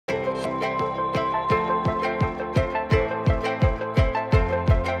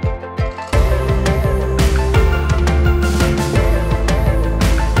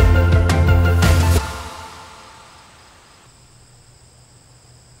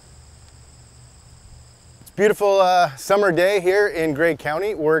beautiful summer day here in Grey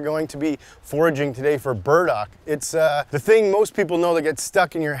County. We're going to be foraging today for burdock. It's the thing most people know that gets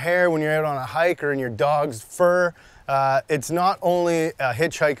stuck in your hair when you're out on a hike or in your dog's fur. It's not only a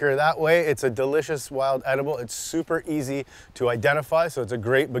hitchhiker that way, it's a delicious wild edible. It's super easy to identify, so it's a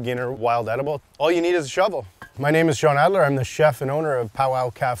great beginner wild edible. All you need is a shovel. My name is Shawn Adler. I'm the chef and owner of Powwow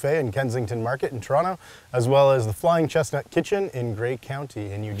Cafe in Kensington Market in Toronto, as well as the Flying Chestnut Kitchen in Grey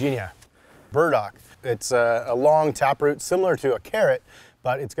County in Eugenia. Burdock. It's a long taproot similar to a carrot,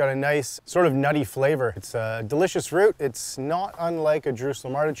 but it's got a nice sort of nutty flavor. It's a delicious root. It's not unlike a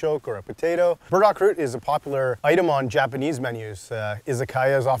Jerusalem artichoke or a potato. Burdock root is a popular item on Japanese menus.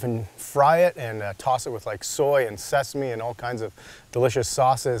 Izakayas often fry it and toss it with like soy and sesame and all kinds of delicious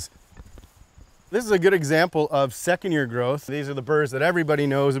sauces. This is a good example of second year growth. These are the burrs that everybody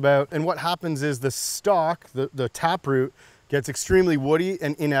knows about. And what happens is the stalk, the taproot, gets extremely woody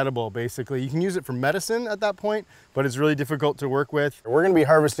and inedible, basically. You can use it for medicine at that point, but it's really difficult to work with. We're gonna be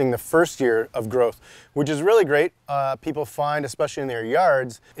harvesting the first year of growth, which is really great. People find, especially in their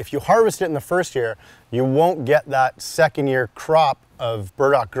yards, if you harvest it in the first year, you won't get that second year crop of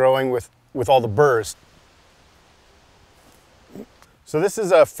burdock growing with all the burrs. So this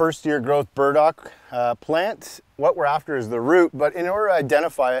is a first year growth burdock plant. What we're after is the root, but in order to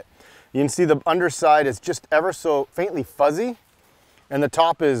identify it, you can see the underside is just ever so faintly fuzzy, and the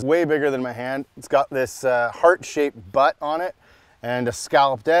top is way bigger than my hand. It's got this heart-shaped butt on it and a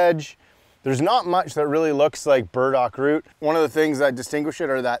scalloped edge. There's not much that really looks like burdock root. One of the things that distinguish it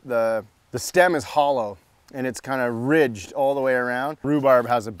are that the stem is hollow and it's kind of ridged all the way around. Rhubarb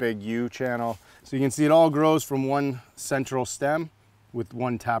has a big U channel. So you can see it all grows from one central stem with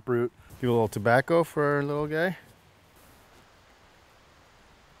one taproot. Give a little tobacco for our little guy.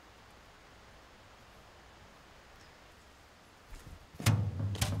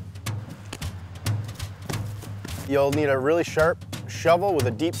 You'll need a really sharp shovel with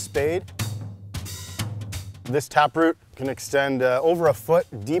a deep spade. This taproot can extend over a foot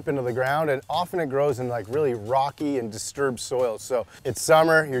deep into the ground, and often it grows in like really rocky and disturbed soil. So it's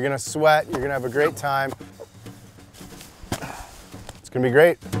summer, you're gonna sweat, you're gonna have a great time. It's gonna be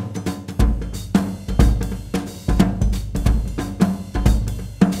great.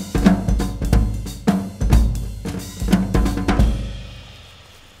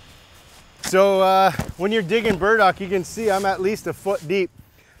 So when you're digging burdock, you can see I'm at least a foot deep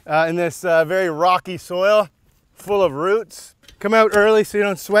in this very rocky soil full of roots. Come out early so you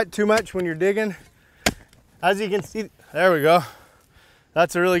don't sweat too much when you're digging. As you can see, there we go.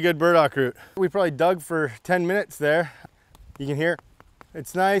 That's a really good burdock root. We probably dug for 10 minutes there. You can hear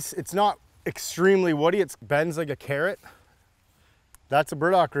it's nice. It's not extremely woody. It bends like a carrot. That's a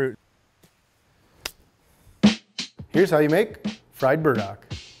burdock root. Here's how you make fried burdock.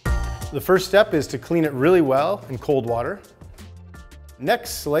 The first step is to clean it really well in cold water.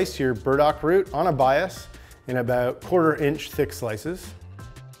 Next, slice your burdock root on a bias in about 1/4 inch thick slices.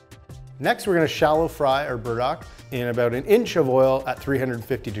 Next, we're gonna shallow fry our burdock in about 1 inch of oil at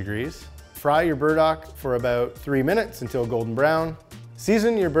 350 degrees. Fry your burdock for about 3 minutes until golden brown.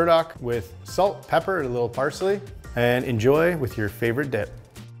 Season your burdock with salt, pepper, and a little parsley, and enjoy with your favorite dip.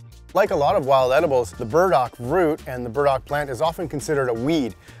 Like a lot of wild edibles, the burdock root and the burdock plant is often considered a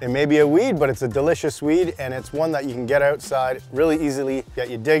weed. It may be a weed, but it's a delicious weed, and it's one that you can get outside really easily, get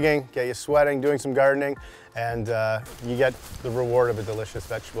you digging, get you sweating, doing some gardening, and you get the reward of a delicious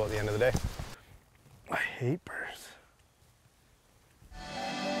vegetable at the end of the day. I hate burrs.